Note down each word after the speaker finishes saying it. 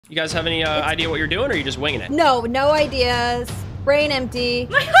You guys have any idea what you're doing, or are you just winging it? No ideas. Brain empty.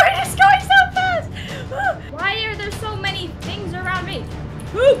 My heart is going so fast. Why are there so many things around me?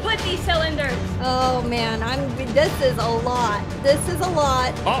 Who put these cylinders? Oh man, this is a lot. This is a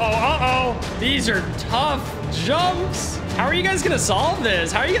lot. Uh-oh. These are tough jumps. How are you guys gonna solve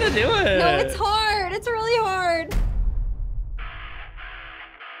this? How are you gonna do it? No, it's hard. It's really hard.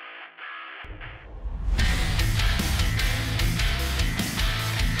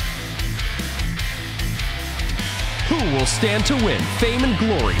 Who will stand to win fame and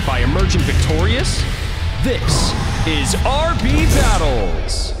glory by emerging victorious? This is RB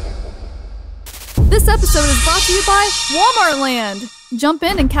Battles. This episode is brought to you by Walmart Land. Jump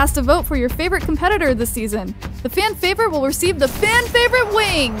in and cast a vote for your favorite competitor this season. The fan favorite will receive the fan favorite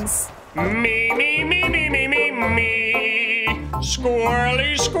wings. Me.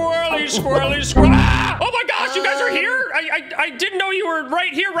 Squirrely. Ah! Oh my gosh, you guys are here? I didn't know you were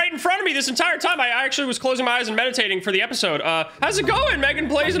right here, right in front of me this entire time. I actually was closing my eyes and meditating for the episode. How's it going,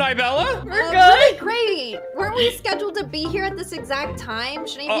 MeganPlays and IBella? We're good. Really great. Weren't we scheduled to be here at this exact time?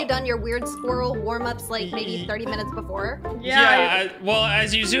 Shouldn't you have done your weird squirrel warm-ups like maybe 30 minutes before? Yeah, well,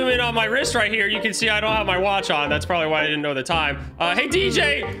 as you zoom in on my wrist right here, you can see I don't have my watch on. That's probably why I didn't know the time. Hey,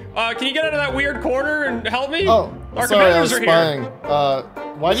 DJ, can you get out of that weird corner and help me? Oh, our sorry, I was competitors are spying. here.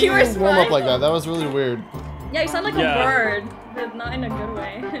 Why did you warm up like that? That was really weird. Yeah, you sound like a bird, but not in a good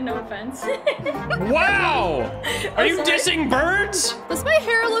way. No offense. Wow! Are you dissing birds? Does my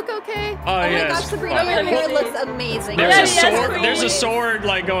hair look okay? Oh, Oh yes. my gosh, Sabrina, your hair looks amazing. There's a sword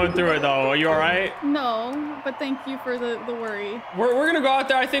like going through it though. Are you all right? No, but thank you for the worry. We're gonna go out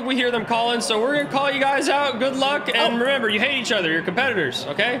there. I think we hear them calling, so we're gonna call you guys out. Good luck, and remember, you hate each other. You're competitors,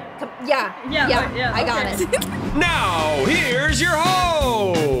 okay? Yeah, I got it. Now, here's your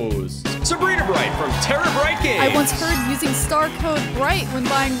host, SabrinaBrite from TerraBrite Games. I once heard using star code BRITE when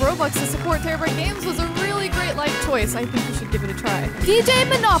buying Robux to support TerraBrite Games was a really great life choice. I think you should give it a try.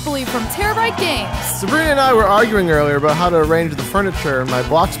 DJMonopoli from TerraBrite Games. Sabrina and I were arguing earlier about how to arrange the furniture in my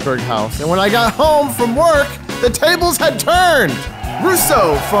Bloxburg house, and when I got home from work, the tables had turned!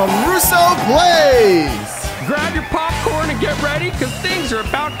 Russo from RussoPlays! Grab your popcorn and get ready, because things are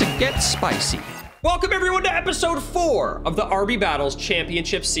about to get spicy. Welcome everyone to episode 4 of the RB Battles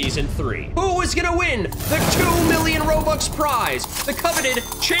Championship Season 3. Who is gonna win the 2 million Robux prize, the coveted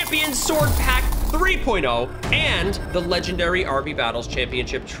Champion Sword Pack 3.0, and the legendary RB Battles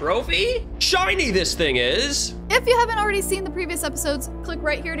Championship trophy? Shiny this thing is! If you haven't already seen the previous episodes, click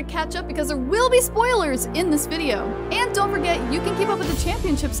right here to catch up because there will be spoilers in this video. And don't forget, you can keep up with the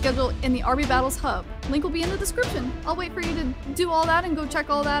championship schedule in the RB Battles Hub. Link will be in the description. I'll wait for you to do all that and go check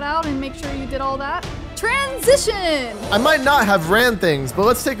all that out and make sure you did all that. Transition! I might not have ran things, but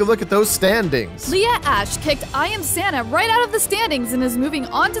let's take a look at those standings. Leah Ash kicked I Am Santa right out of the standings and is moving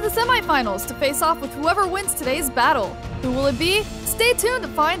on to the semifinals to face off with whoever wins today's battle. Who will it be? Stay tuned to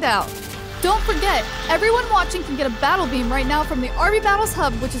find out. Don't forget, everyone watching can get a battle beam right now from the RB Battles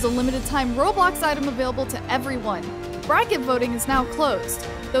Hub, which is a limited time Roblox item available to everyone. Bracket voting is now closed.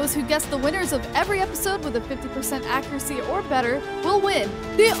 Those who guess the winners of every episode with a 50% accuracy or better will win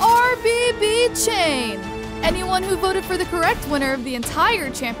the RBB chain. Anyone who voted for the correct winner of the entire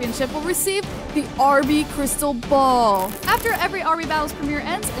championship will receive the RB Crystal Ball. After every RB Battles premiere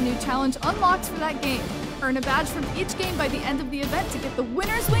ends, a new challenge unlocks for that game. Earn a badge from each game by the end of the event to get the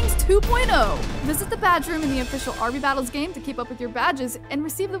Winner's Wings 2.0. Visit the badge room in the official RB Battles game to keep up with your badges and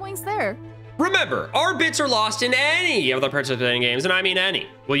receive the wings there. Remember, our bits are lost in any of the participating games, and I mean any.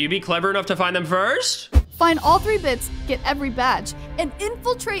 Will you be clever enough to find them first? Find all 3 bits, get every badge, and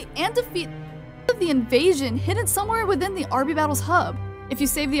infiltrate and defeat the invasion hidden somewhere within the RB Battles Hub. If you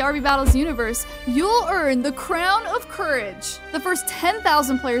save the RB Battles universe, you'll earn the Crown of Courage. The first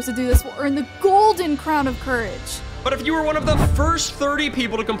 10,000 players to do this will earn the Golden Crown of Courage. But if you were one of the first 30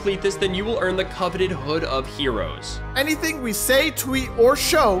 people to complete this, then you will earn the coveted Hood of Heroes. Anything we say, tweet, or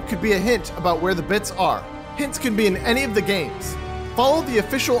show could be a hint about where the bits are. Hints can be in any of the games. Follow the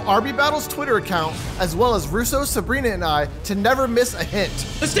official RB Battles Twitter account, as well as Russo, Sabrina, and I, to never miss a hint.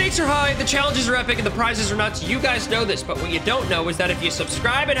 The stakes are high, the challenges are epic, and the prizes are nuts. You guys know this, but what you don't know is that if you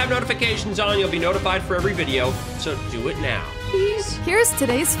subscribe and have notifications on, you'll be notified for every video, so do it now. Please. Here's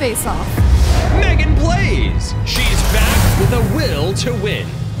today's face-off. MeganPlays. She's back with a will to win.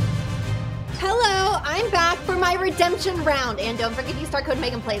 Hello, I'm back for my redemption round. And don't forget to use star code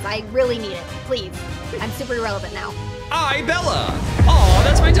MeganPlays. I really need it. Please. I'm super irrelevant now. IBella. Oh,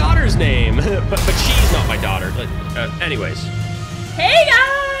 that's my daughter's name. but she's not my daughter. Anyways. Hey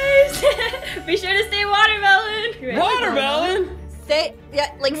guys! Be sure to stay watermelon. Watermelon? Stay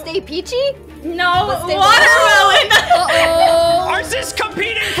peachy? No, Let's stay watermelon. Uh-oh. Ours is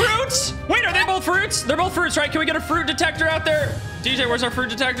competing for fruits. They're both fruits, right? Can we get a fruit detector out there? DJ, where's our fruit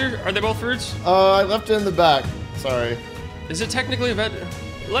detector? Are they both fruits? I left it in the back. Sorry. Is it technically a vet?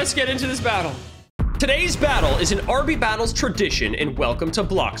 Let's get into this battle. Today's battle is an RB Battles tradition in Welcome to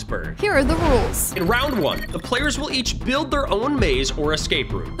Bloxburg. Here are the rules. In round 1, the players will each build their own maze or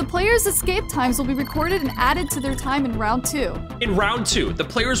escape room. The players' escape times will be recorded and added to their time in round 2. In round 2, the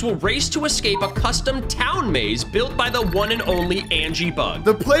players will race to escape a custom town maze built by the one and only Angie Bug.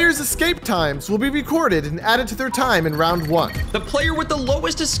 The players' escape times will be recorded and added to their time in round 1. The player with the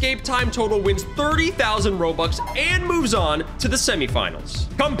lowest escape time total wins 30,000 Robux and moves on to the semifinals.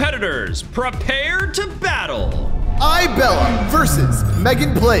 Competitors, prepare to battle. IBella versus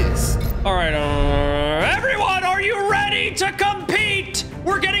MeganPlays. All right, everyone, are you ready to compete?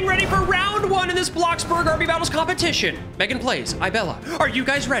 We're getting ready for round 1 in this Bloxburg RB Battles competition. MeganPlays, IBella, are you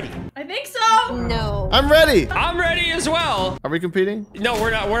guys ready? I think so. No. I'm ready. I'm ready as well. Are we competing? No, we're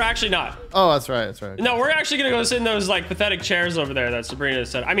not. We're actually not. Oh, that's right. That's right. No, we're actually gonna go sit in those like pathetic chairs over there that Sabrina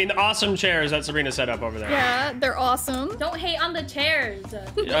set. I mean, the awesome chairs that Sabrina set up over there. Yeah, they're awesome. Don't hate on the chairs.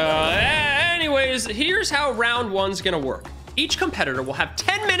 Anyways, here's how round 1's gonna work. Each competitor will have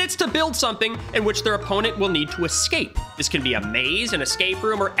 10 minutes to build something in which their opponent will need to escape. This can be a maze, an escape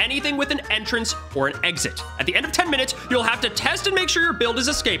room, or anything with an entrance or an exit. At the end of 10 minutes, you'll have to test and make sure your build is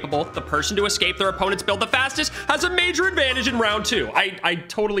escapable. The person to escape their opponent's build the fastest has a major advantage in round 2. I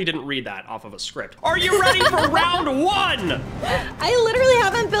totally didn't read that off of a script. Are you ready for round 1? I literally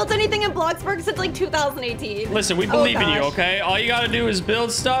haven't built anything in Bloxburg since like 2018. Listen, we believe in you, gosh. okay? All you gotta do is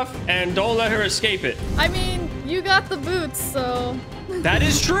build stuff and don't let her escape it. I mean, you got the boots, so... That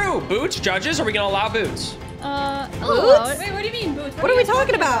is true. Boots, judges, are we gonna allow boots? Boots? Wait, what do you mean boots? What are we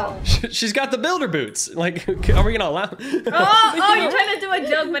talking about? She's got the builder boots. Like, are we gonna allow? Oh, you're trying to do a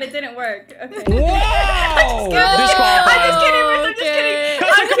joke, but it didn't work. Okay. Whoa! I'm just kidding, Russ. I'm just kidding.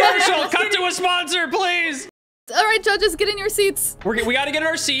 Cut to commercial. Cut to a sponsor, please. All right, judges, get in your seats. We gotta get in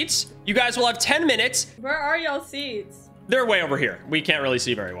our seats. You guys will have 10 minutes. Where are y'all seats? They're way over here. We can't really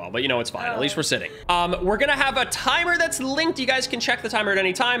see very well, but you know, it's fine. At least we're sitting. We're gonna have a timer that's linked. You guys can check the timer at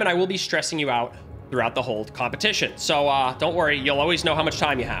any time, and I will be stressing you out throughout the whole competition. So don't worry, you'll always know how much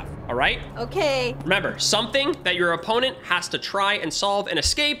time you have, all right? Okay. Remember, something that your opponent has to try and solve and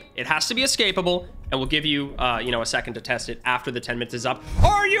escape, it has to be escapable, and we'll give you, you know, a second to test it after the 10 minutes is up.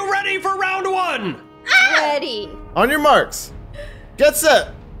 Are you ready for round 1? Ready. On your marks. Get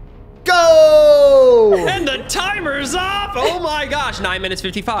set. Go! And the timer's off! Oh my gosh, 9 minutes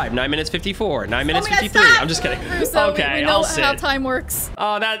 55, 9 minutes 54, 9 minutes my God, 53. stop! I'm just kidding. So Okay, we know I'll sit. how time works.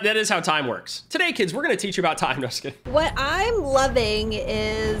 That is how time works. Today, kids, we're gonna teach you about time. No, just kidding. What I'm loving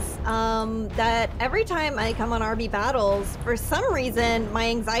is that every time I come on RB Battles, for some reason, my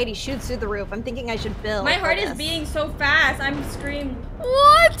anxiety shoots through the roof. I'm thinking I should build. My heart for is this. beating so fast. I'm screaming.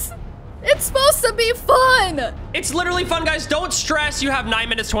 What? It's supposed to be fun. It's literally fun, guys. Don't stress. You have 9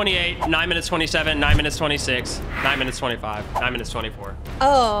 minutes 28, 9 minutes 27, 9 minutes 26, 9 minutes 25, 9 minutes 24.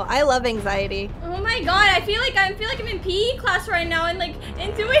 Oh, I love anxiety. Oh my God, I feel like I'm in PE class right now and like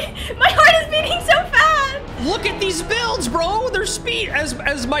into it. My heart is beating so fast. Look at these builds, bro. They're speed.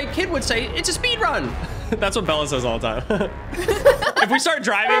 As my kid would say, it's a speed run. That's what Bella says all the time. If we start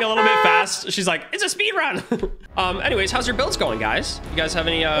driving a little bit fast, she's like, it's a speed run. Anyways, how's your builds going, guys? You guys have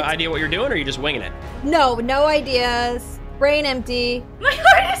any idea what you're doing, or are you just winging it? No ideas. Brain empty. My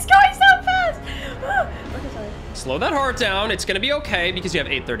heart is going so fast. Okay, sorry. Slow that heart down. It's gonna be okay because you have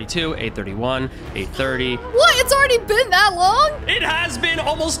 8:32, 8:31, 8:30. What? It's already been that long? It has been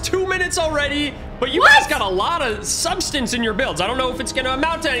almost 2 minutes already, but you guys got a lot of substance in your builds. I don't know if it's gonna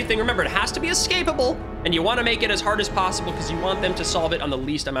amount to anything. Remember, it has to be escapable, and you wanna make it as hard as possible because you want them to solve it on the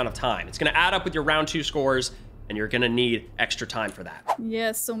least amount of time. It's gonna add up with your round 2 scores, and you're gonna need extra time for that.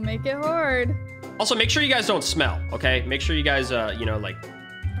 Yes, so make it hard. Also, make sure you guys don't smell, okay? Make sure you guys, you know, like,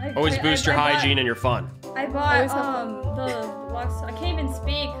 always boost your hygiene and your fun. I bought the blocks. I can't even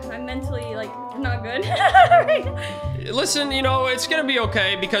speak. I'm mentally like not good. Listen, you know, it's gonna be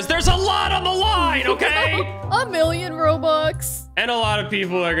okay because there's a lot on the line, okay? 1 million Robux. And a lot of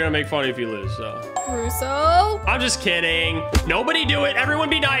people are gonna make fun if you lose, so. Russo. I'm just kidding. Nobody do it. Everyone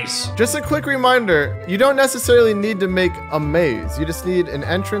be nice. Just a quick reminder, you don't necessarily need to make a maze. You just need an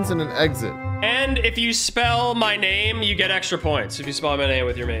entrance and an exit. And if you spell my name, you get extra points. If you spell my name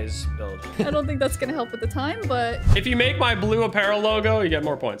with your maze build. I don't think that's gonna help with the time, but If you make my blue apparel logo, you get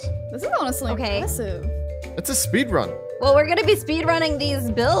more points. this is honestly impressive. It's a speed run. Well, we're gonna be speedrunning these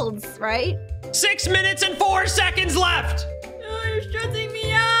builds, right? 6 minutes and 4 seconds left. Oh, you're stressing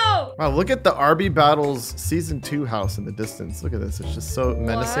me out. Wow, look at the RB Battles Season 2 house in the distance. Look at this. It's just so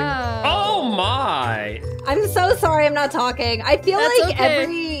menacing. Wow. Oh my. I'm so sorry I'm not talking. I feel That's like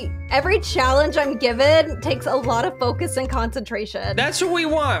okay. every challenge I'm given takes a lot of focus and concentration. That's what we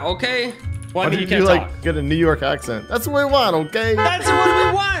want, okay? Well, I Why mean, you did can't you talk. like get a New York accent? That's what we want, okay? That's what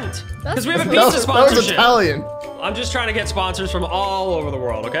we want. Because we have a pizza That was sponsorship. Italian. I'm just trying to get sponsors from all over the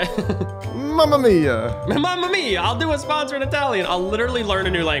world, okay? Mamma mia. Mamma mia, I'll do a sponsor in Italian. I'll literally learn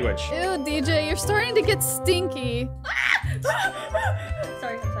a new language. Ew, DJ, you're starting to get stinky.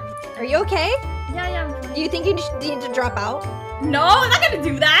 Sorry. Are you okay? Yeah, I'm fine. Do you think you need to drop out? No, I'm not gonna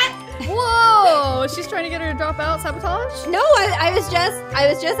do that. Whoa, she's trying to get her to drop out. Sabotage? No, I was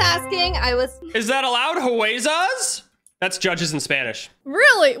just asking. Is that allowed, Huezas? That's judges in Spanish.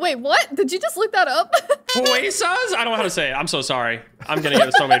 Really? Wait, what? Did you just look that up? Huezas? I don't know how to say it. I'm so sorry. I'm gonna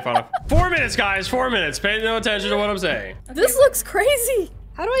get so made fun of. 4 minutes, guys, 4 minutes. Pay no attention to what I'm saying. This looks crazy.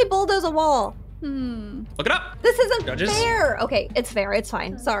 How do I bulldoze a wall? Look it up. This isn't Judges? fair. Okay, it's fair. It's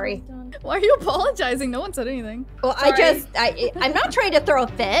fine. Sorry. Why are you apologizing? No one said anything. Well, Sorry. I'm not trying to throw a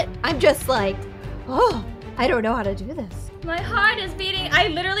fit. I'm just like, oh, I don't know how to do this. My heart is beating. I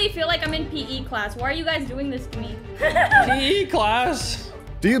literally feel like I'm in PE class. Why are you guys doing this to me? PE class.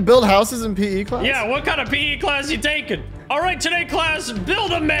 Do you build houses in PE class? Yeah, what kind of PE class you taking? All right, today class,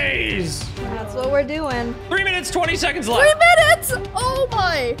 build a maze. That's what we're doing. 3 minutes, 20 seconds 3 left. minutes! Oh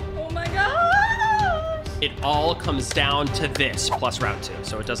my! Oh my gosh. It all comes down to this plus round 2,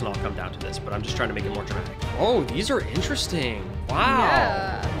 so it doesn't all come down to this, but I'm just trying to make it more dramatic. Oh, these are interesting. Wow.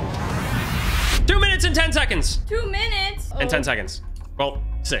 Yeah. 2 minutes and 10 seconds. 2 minutes. And 10 seconds. Well,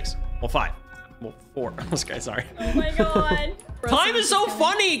 6. Well, 5. Well, 4. This guy, sorry. Oh my god. Time is so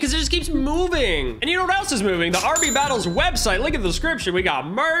funny because it just keeps moving. And you know what else is moving? The RB Battles website. Link in the description. We got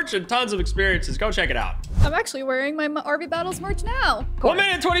merch and tons of experiences. Go check it out. I'm actually wearing my RB Battles merch now. 1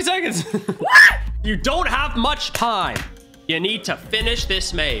 minute, 20 seconds. You don't have much time. You need to finish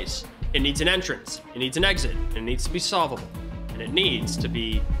this maze. It needs an entrance. It needs an exit. And it needs to be solvable. And it needs to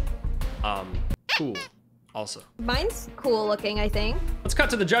be, cool also. Mine's cool looking, I think. Let's cut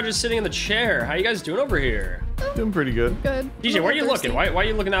to the judges sitting in the chair. How you guys doing over here? Doing pretty good. Good. DJ, where are you looking? Why are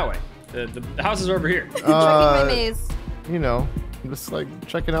you looking that way? The house is over here. Checking my maze. You know, I'm just like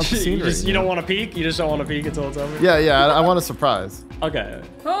checking out the scenery. You don't want to peek? You just don't want to peek until it's over? Yeah, I want a surprise. Okay.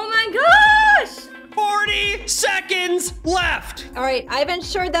 Oh my gosh. 40 seconds left. All right, I've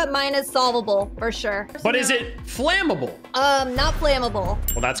ensured that mine is solvable for sure. But is it flammable? Not flammable.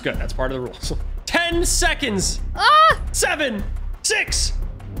 Well, that's good. That's part of the rules. 10 seconds. Ah! 7, 6,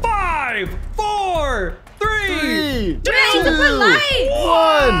 5, 4, 3, 2, I need to put lights. 1.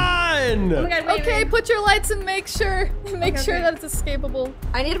 Oh my god, wait, Okay, wait. put your lights and make sure that it's escapable.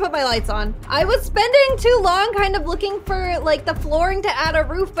 I need to put my lights on. I was spending too long kind of looking for like the flooring to add a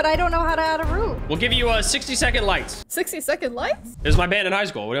roof, but I don't know how to add a roof. We'll give you 60-second lights. 60-second lights? This is my band in high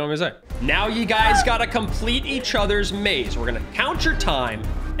school. What do you want me to say? Now you guys gotta complete each other's maze. We're gonna count your time,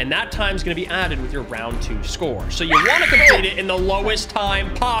 and that time's gonna be added with your round 2 score. So you wanna complete it in the lowest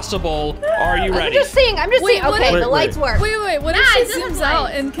time possible. Are you ready? I'm just seeing. Wait, what Okay, if- the lights work. Wait, what Nah, if it she doesn't zooms out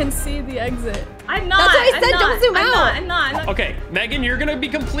light. and can see the exit? I'm not. That's what I said, I'm don't not, zoom I'm out. Not, I'm not. Okay, Megan, you're gonna be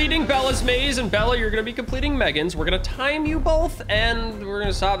completing Bella's maze, and Bella, you're gonna be completing Megan's. We're gonna time you both, and we're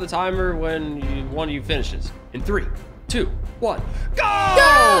gonna stop the timer when one of you finishes. In 3, 2, 1, go!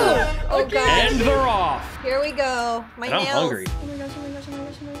 Oh Okay. gosh. And they're off. Here we go. My And I'm nails. hungry. Oh my gosh, oh my gosh, oh my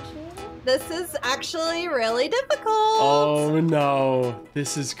gosh, oh my gosh. This is actually really difficult. Oh no,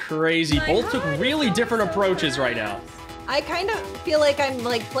 this is crazy. My Both took heart is really so different sad. approaches right now. I kind of feel like I'm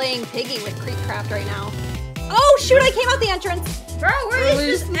like playing Piggy with KreekCraft right now. Oh shoot, I came out the entrance. Bro, where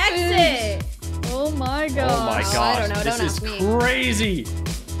is this exit? Oh my god. Oh my I gosh, don't know, this don't is ask me. crazy.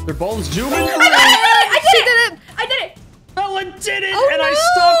 They're both zooming. I did it! Bella did it, Oh, and I no!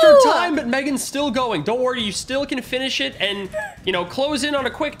 stopped her time, but Megan's still going. Don't worry, you still can finish it and, you know, close in on a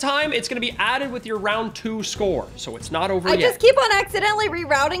quick time. It's gonna be added with your round 2 score, so it's not over I yet. just keep on accidentally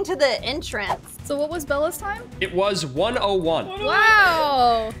rerouting to the entrance. So what was Bella's time? It was 101.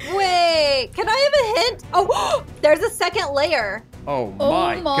 Wow. Wait, can I have a hint? Oh, there's a second layer. Oh Oh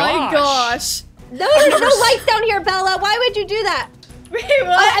my my gosh. No, there's no lights down here, Bella. Why would you do that? Wait, what?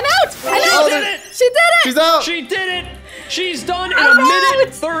 I'm out. I'm She out. did it! She did it! She's out. She did it! She's done in I'm a minute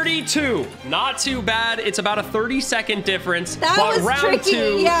out! 32. Not too bad. It's about a 30-second difference. That but was round tricky,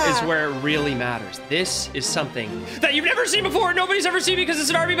 2 yeah. is where it really matters. This is something that you've never seen before. Nobody's ever seen because it's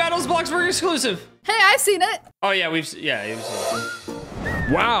an RB Battles Bloxburg exclusive. Hey, I've seen it. Oh yeah, you've seen it.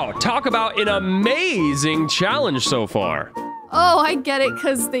 Wow, talk about an amazing challenge so far. Oh, I get it,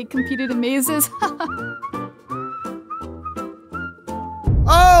 because they competed in mazes.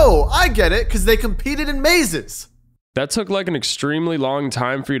 Oh, I get it, because they competed in mazes. That took like an extremely long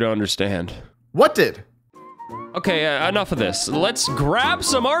time for you to understand. What did? Okay, enough of this. Let's grab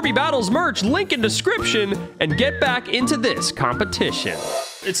some RB Battles merch, link in description, and get back into this competition.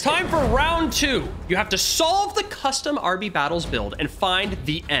 It's time for round 2. You have to solve the custom RB Battles build and find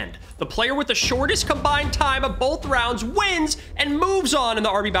the end. The player with the shortest combined time of both rounds wins and moves on in the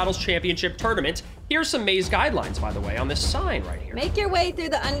RB Battles Championship tournament. Here's some maze guidelines, by the way, on this sign right here. Make your way through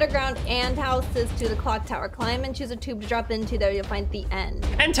the underground and houses to the clock tower. Climb and choose a tube to drop into. There you'll find the end.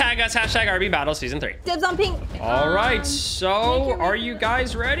 And tag us, hashtag RB Battles Season 3. Dibs on pink. All right, so are you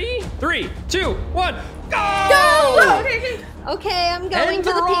guys ready? 3, 2, 1, go! Go! Okay, I'm going End to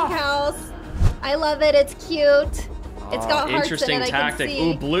the her pink off. house. I love it. It's cute. It's got hearts interesting in it, tactic. I can see.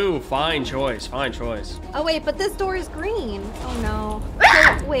 Ooh, blue. Fine choice. Fine choice. Oh, wait, but this door is green. Oh,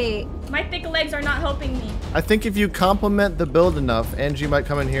 no. So, wait. My thick legs are not helping me. I think if you compliment the build enough, Angie might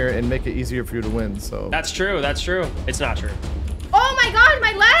come in here and make it easier for you to win, so. That's true. That's true. It's not true. Oh my god,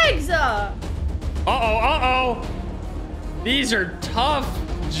 my legs! Uh-oh. These are tough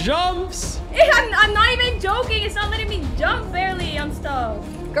jumps. I'm not even joking. It's not letting me jump barely on stuff.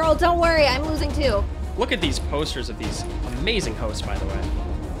 Girl, don't worry. I'm losing too. Look at these posters of these amazing hosts, by the way.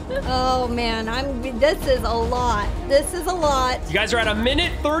 Oh, man. This is a lot. This is a lot. You guys are at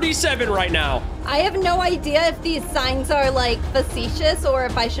 1:37 right now. I have no idea if these signs are, like, facetious or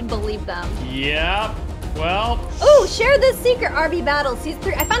if I should believe them. Yep. Well. Ooh, share this secret. RB Battles Season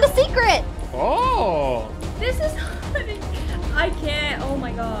 3. I found a secret. Oh. This is... I can't. Oh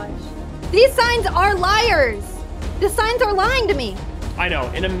my gosh. These signs are liars. The signs are lying to me. I know.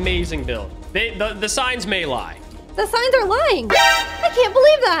 An amazing build. The signs may lie. The signs are lying. I can't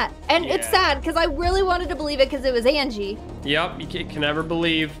believe that. And it's Yeah. sad because I really wanted to believe it because it was Angie. Yep. You can never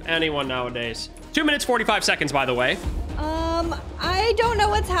believe anyone nowadays. 2 minutes, 45 seconds, by the way. I don't know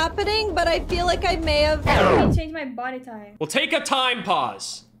what's happening, but I feel like I may have... Let me change my body type. We'll take a time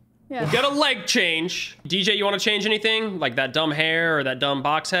pause. Yeah. We'll get a leg change. DJ, you want to change anything? Like that dumb hair or that dumb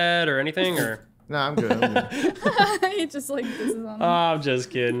box head or anything? Or Nah, I'm good. I'm good. He just like this is on. I'm just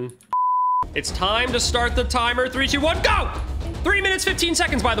kidding. It's time to start the timer. 3, 2, 1, go! 3 minutes, 15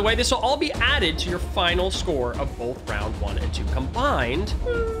 seconds, by the way. This will all be added to your final score of both round 1 and 2 combined.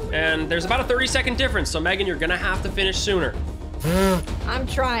 And there's about a 30-second difference, so Megan, you're gonna have to finish sooner. I'm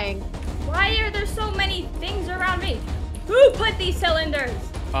trying. Why are there so many things around me? Who put these cylinders?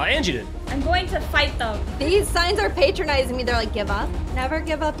 Angie did. I'm going to fight them. These signs are patronizing me. They're like, give up, never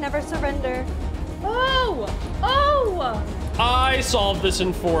surrender. Oh! I solved this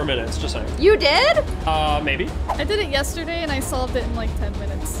in 4 minutes, just saying. You did? Maybe. I did it yesterday and I solved it in like 10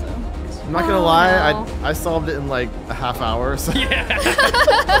 minutes, so. I'm not gonna Oh, lie, no. I solved it in like a half hour. So. Yeah.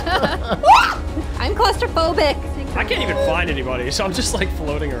 I'm claustrophobic. I can't even find anybody, so I'm just like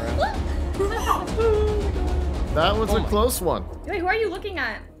floating around. That was Oh a my- close one. Wait, who are you looking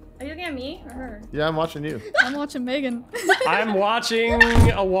at? Are you looking at me or her? Yeah, I'm watching you. I'm watching Megan. I'm watching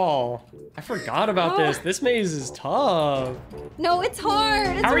a wall. I forgot about this. This maze is tough. No, it's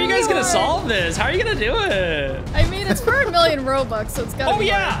hard. It's How are you really guys gonna hard. solve this? How are you gonna do it? I mean, it's for 1,000,000 Robux, so it's gotta Oh be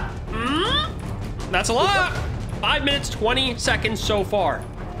yeah! That's a lot. 5 minutes, 20 seconds so far.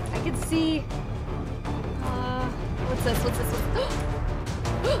 I can see. What's this?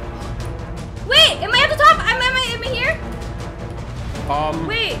 Wait, am I at the top? Am I here?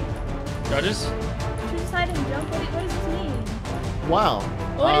 Wait, Judges? choose side and jump. What does this mean? Wow.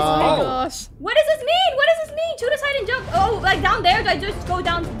 Oh my Oh. gosh. What does this mean? What does this mean? Choose side and jump. Oh, like down there? Do I just go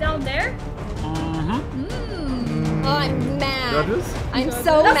down there? Oh, I'm mad. Judges? I'm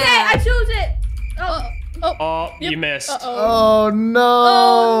so Okay, I mad. choose it. Oh, you missed. Oh no.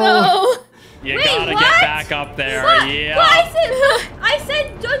 Oh You Wait, gotta what? get back up there. What? Yeah. Well, I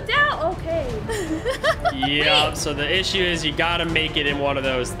said jump down. Okay. Yeah. So the issue is you gotta make it in one of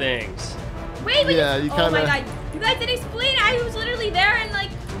those things. Wait. Yeah, you Oh my kinda- god. You guys didn't explain it. I was literally there and like.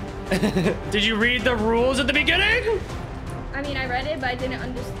 Did you read the rules at the beginning? I mean, I read it, but I didn't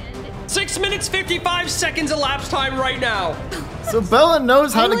understand it. 6 minutes, 55 seconds elapsed time right now. So Bella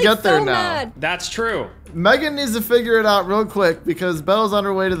knows how I'm to like get there so now. mad. That's true. Megan needs to figure it out real quick because Bella's on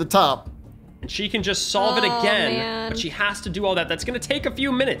her way to the top. And she can just solve it Oh, again, man. but she has to do all that. That's gonna take a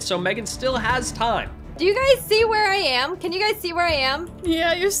few minutes, so Megan still has time. Do you guys see where I am? Can you guys see where I am?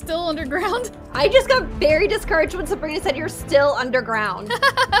 Yeah, you're still underground. I just got very discouraged when Sabrina said you're still underground.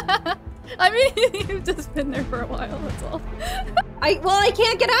 I mean, you've just been there for a while, that's all. I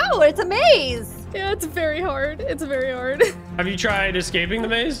can't get out. It's a maze. Yeah, it's very hard. It's very hard. Have you tried escaping the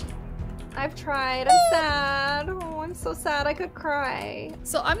maze? I've tried. I'm sad. Oh, I'm so sad. I could cry.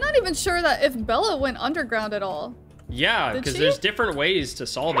 So I'm not even sure that if Bella went underground at all. Yeah, Did because she? there's different ways to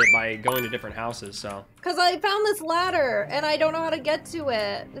solve it by going to different houses, so. Because I found this ladder and I don't know how to get to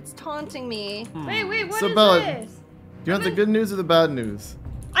it. It's taunting me. Wait, what So, is Bella, this? Do you want the good news or the bad news?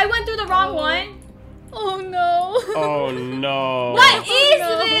 I went through the wrong one. Oh no. Oh no. What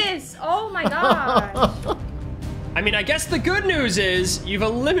is this? Oh my gosh. I mean, I guess the good news is you've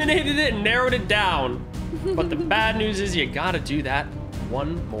eliminated it and narrowed it down. But the bad news is you gotta do that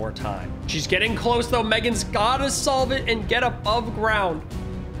one more time. She's getting close though. Megan's gotta solve it and get above ground.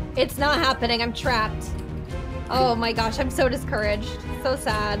 It's not happening. I'm trapped. Oh my gosh, I'm so discouraged. So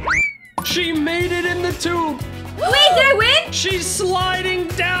sad. She made it in the tube. Wait, did I win? She's sliding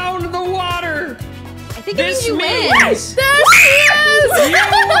down the water. I think This you win. means There she is! you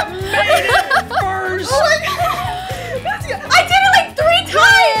made it first. Oh my God. I did it like 3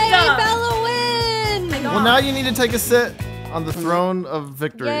 Yay, times. Bella win! Well, now you need to take a sit on the throne of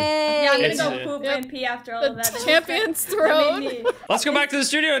victory. Yay! Yeah, I'm It's gonna a- go poop and pee after all The of that. champion's That made throne. me- Let's go back to the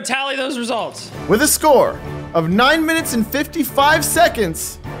studio and tally those results. With a score of 9 minutes and 55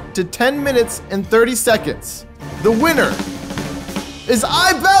 seconds to 10 minutes and 30 seconds, the winner is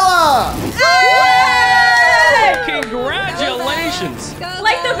IBella! Hey! Congratulations. Go,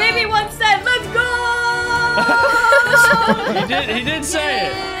 Like the Bella. baby once said, let's go! He did say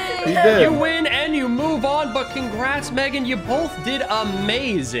it. He did. You win and you move on, but congrats, Megan. You both did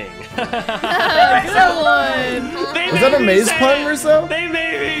amazing. Good one. They Was that made a me maze say pun, it. Russo? They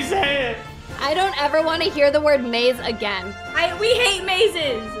made me say it. I don't ever want to hear the word maze again. We hate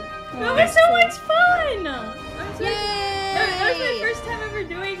mazes. That was so much fun. I'm so That was my first time ever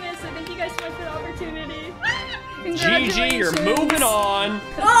doing this, so thank you guys so much for the opportunity. GG, you're moving on.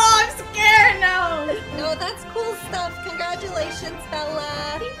 Oh, I'm scared now. No, that's cool stuff. Congratulations,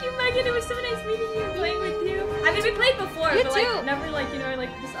 Bella. Thank you, Megan. It was so nice meeting you and playing with you. I mean, we played before, You but too. like never like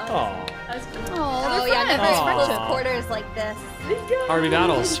just us. Aw. That was cool. Oh, Oh yeah, never Aw. in close quarters like this. RB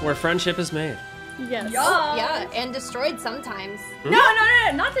Battles, where friendship is made. yes. Yeah. Yeah, and destroyed sometimes. No,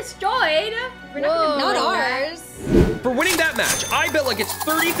 not destroyed. We're not Whoa. gonna Not do that. ours. For winning that match, IBella gets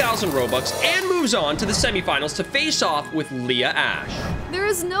 30,000 Robux and moves on to the semifinals to face off with Leah Ash. There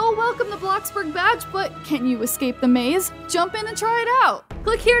is no welcome to Bloxburg badge, but can you escape the maze? Jump in and try it out.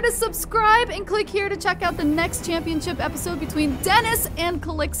 Click here to subscribe and click here to check out the next championship episode between Dennis and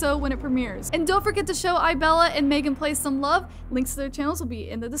Calixo when it premieres. And don't forget to show IBella and MeganPlays some love. Links to their channels will be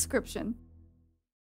in the description.